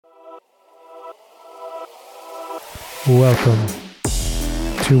Welcome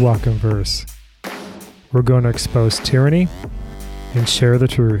to Walk in Verse. We're going to expose tyranny and share the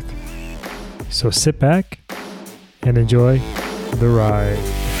truth. So sit back and enjoy the ride.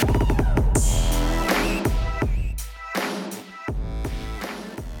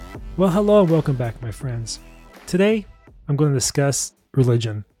 Well, hello and welcome back, my friends. Today, I'm going to discuss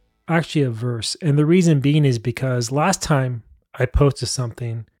religion, actually a verse. And the reason being is because last time I posted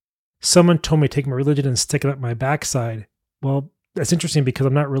something, someone told me to take my religion and stick it up my backside. Well, that's interesting because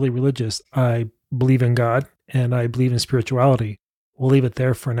I'm not really religious. I believe in God and I believe in spirituality. We'll leave it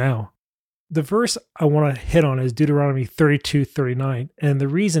there for now. The verse I want to hit on is Deuteronomy 32:39. And the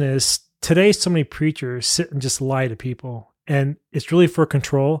reason is today so many preachers sit and just lie to people. And it's really for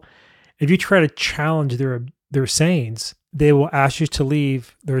control. If you try to challenge their sayings, they will ask you to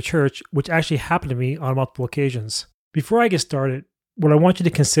leave their church, which actually happened to me on multiple occasions. Before I get started, what I want you to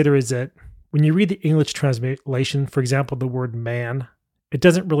consider is that when you read the English translation, for example, the word man, it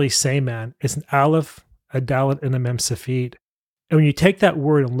doesn't really say man. It's an aleph, a dalet, and a mem safid. And when you take that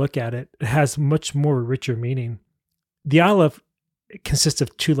word and look at it, it has much more richer meaning. The aleph consists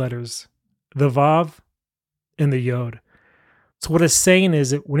of two letters, the vav and the yod. So what it's saying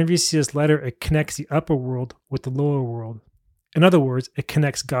is that whenever you see this letter, it connects the upper world with the lower world. In other words, it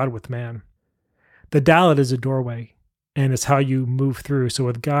connects God with man. The dalet is a doorway, and it's how you move through. So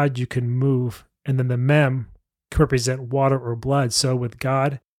with God, you can move, and then the mem can represent water or blood. So with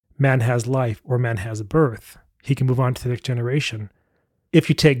God, man has life or man has birth. He can move on to the next generation. If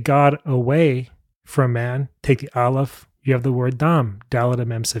you take God away from man, take the aleph, you have the word dam, dalet and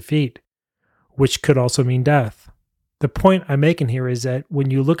mem safid, which could also mean death. The point I'm making here is that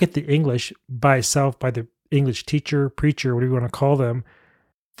when you look at the English by itself, by the English teacher, preacher, whatever you want to call them,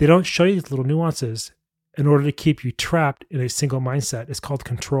 they don't show you these little nuances in order to keep you trapped in a single mindset. It's called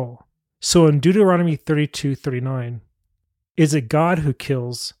control. So in Deuteronomy 32:39, is it God who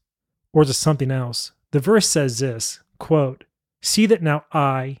kills or is it something else? The verse says this, quote, "See that now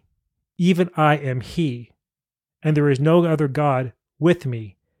I, even I am he, and there is no other God with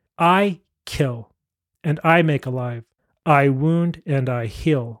me. I kill, and I make alive. I wound, and I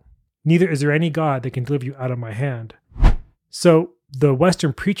heal. Neither is there any God that can deliver you out of my hand." So the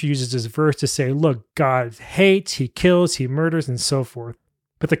Western preacher uses this verse to say, look, God hates, he kills, he murders, and so forth.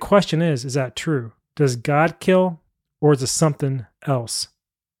 But the question is that true? Does God kill, or is it something else?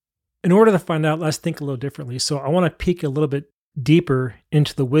 In order to find out, let's think a little differently. So I want to peek a little bit deeper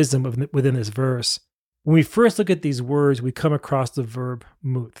into the wisdom within this verse. When we first look at these words, we come across the verb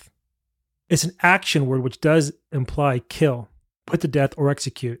muth. It's an action word which does imply kill, put to death, or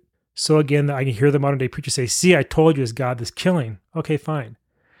execute. So again, I can hear the modern day preacher say, see, I told you it's God that's killing. Okay, fine.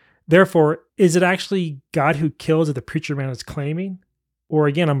 Therefore, is it actually God who kills that the preacher man is claiming? Or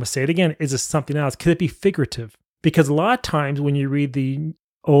again, I'm going to say it again, is it something else? Could it be figurative? Because a lot of times when you read the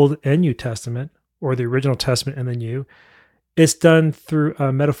Old and New Testament, or the original Testament and the New, it's done through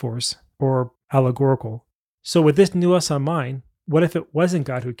metaphors or allegorical. So with this nuance on mind, what if it wasn't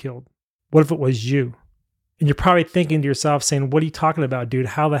God who killed? What if it was you? And you're probably thinking to yourself saying, what are you talking about, dude?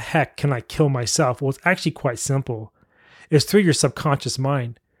 How the heck can I kill myself? Well, it's actually quite simple. It's through your subconscious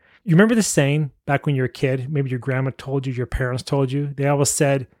mind. You remember the saying back when you were a kid, maybe your grandma told you, your parents told you, they always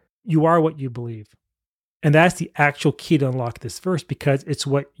said, you are what you believe. And that's the actual key to unlock this verse because it's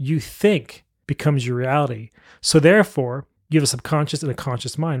what you think becomes your reality. So therefore, you have a subconscious and a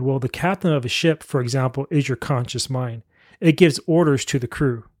conscious mind. Well, the captain of a ship, for example, is your conscious mind. It gives orders to the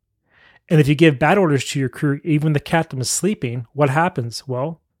crew. And if you give bad orders to your crew, even when the captain is sleeping, what happens?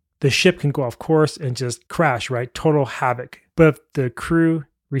 Well, the ship can go off course and just crash, right? Total havoc. But if the crew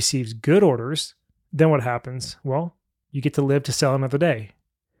receives good orders, then what happens? Well, you get to live to sail another day.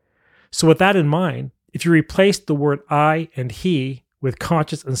 So with that in mind, if you replace the word I and he with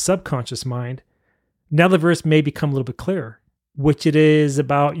conscious and subconscious mind, now the verse may become a little bit clearer, which it is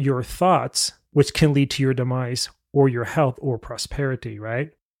about your thoughts, which can lead to your demise or your health or prosperity,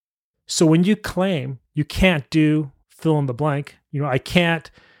 right? So when you claim you can't do fill in the blank, I can't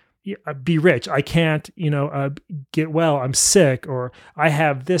be rich, I can't, get well, I'm sick, or I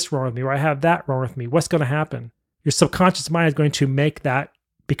have this wrong with me, or I have that wrong with me, what's going to happen? Your subconscious mind is going to make that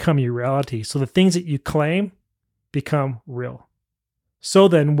become your reality. So the things that you claim become real. So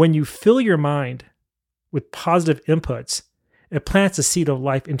then when you fill your mind with positive inputs, it plants a seed of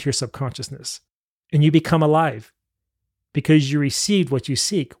life into your subconsciousness, and you become alive. Because you received what you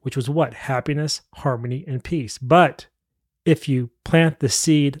seek, which was what? Happiness, harmony, and peace. But if you plant the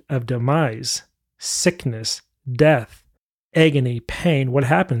seed of demise, sickness, death, agony, pain, what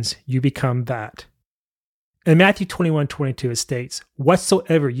happens? You become that. In Matthew 21:22, it states,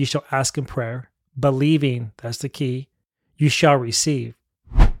 "Whatsoever ye shall ask in prayer, believing," that's the key, you shall receive.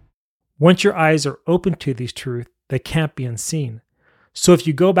 Once your eyes are open to these truths, they can't be unseen. So if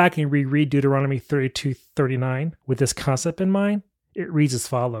you go back and reread Deuteronomy 32:39 with this concept in mind, it reads as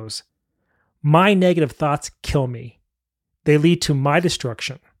follows. My negative thoughts kill me. They lead to my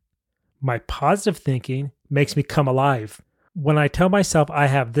destruction. My positive thinking makes me come alive. When I tell myself I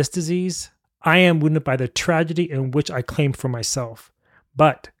have this disease, I am wounded by the tragedy in which I claim for myself.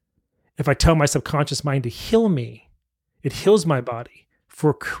 But if I tell my subconscious mind to heal me, it heals my body,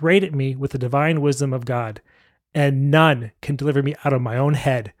 for it created me with the divine wisdom of God, and none can deliver me out of my own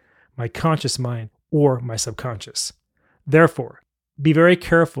head, my conscious mind, or my subconscious. Therefore, be very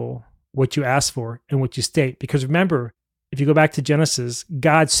careful what you ask for and what you state, because remember, if you go back to Genesis,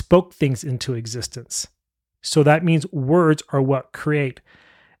 God spoke things into existence. So that means words are what create,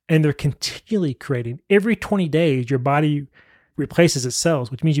 and they're continually creating. Every 20 days, your body replaces its cells,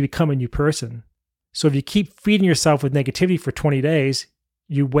 which means you become a new person. So if you keep feeding yourself with negativity for 20 days,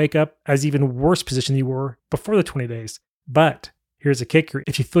 you wake up as even worse position you were before the 20 days. But here's a kicker.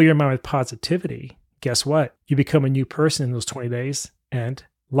 If you fill your mind with positivity, guess what? You become a new person in those 20 days, and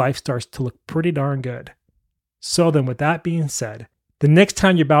life starts to look pretty darn good. So then with that being said, the next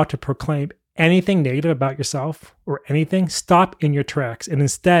time you're about to proclaim anything negative about yourself or anything, stop in your tracks and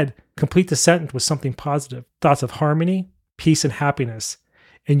instead complete the sentence with something positive. Thoughts of harmony, peace, and happiness.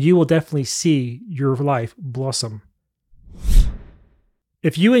 And you will definitely see your life blossom.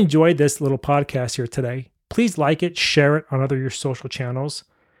 If you enjoyed this little podcast here today, please like it, share it on other your social channels.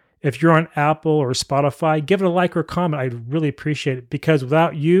 If you're on Apple or Spotify, give it a like or a comment. I'd really appreciate it because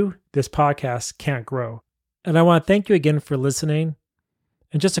without you, this podcast can't grow. And I want to thank you again for listening.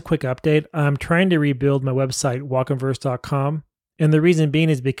 And just a quick update, I'm trying to rebuild my website, walkinverse.com. And the reason being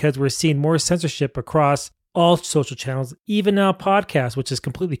is because we're seeing more censorship across all social channels, even now podcasts, which is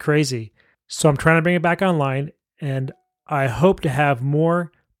completely crazy. So I'm trying to bring it back online, and I hope to have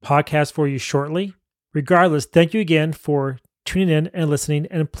more podcasts for you shortly. Regardless, thank you again for tuning in and listening,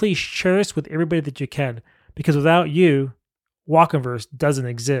 and please share this with everybody that you can, because without you, Walkinverse doesn't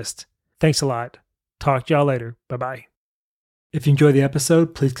exist. Thanks a lot. Talk to y'all later. Bye-bye. If you enjoyed the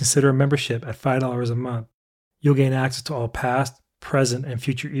episode, please consider a membership at $5 a month. You'll gain access to all past, present, and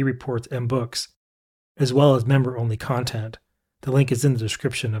future e-reports and books, as well as member-only content. The link is in the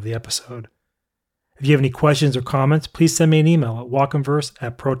description of the episode. If you have any questions or comments, please send me an email at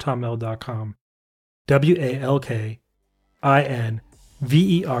walkinverse@protonmail.com.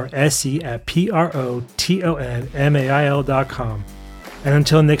 WALKINVERSE@PROTONMAIL.com. And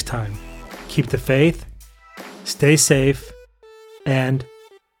until next time, keep the faith, stay safe, and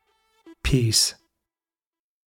peace.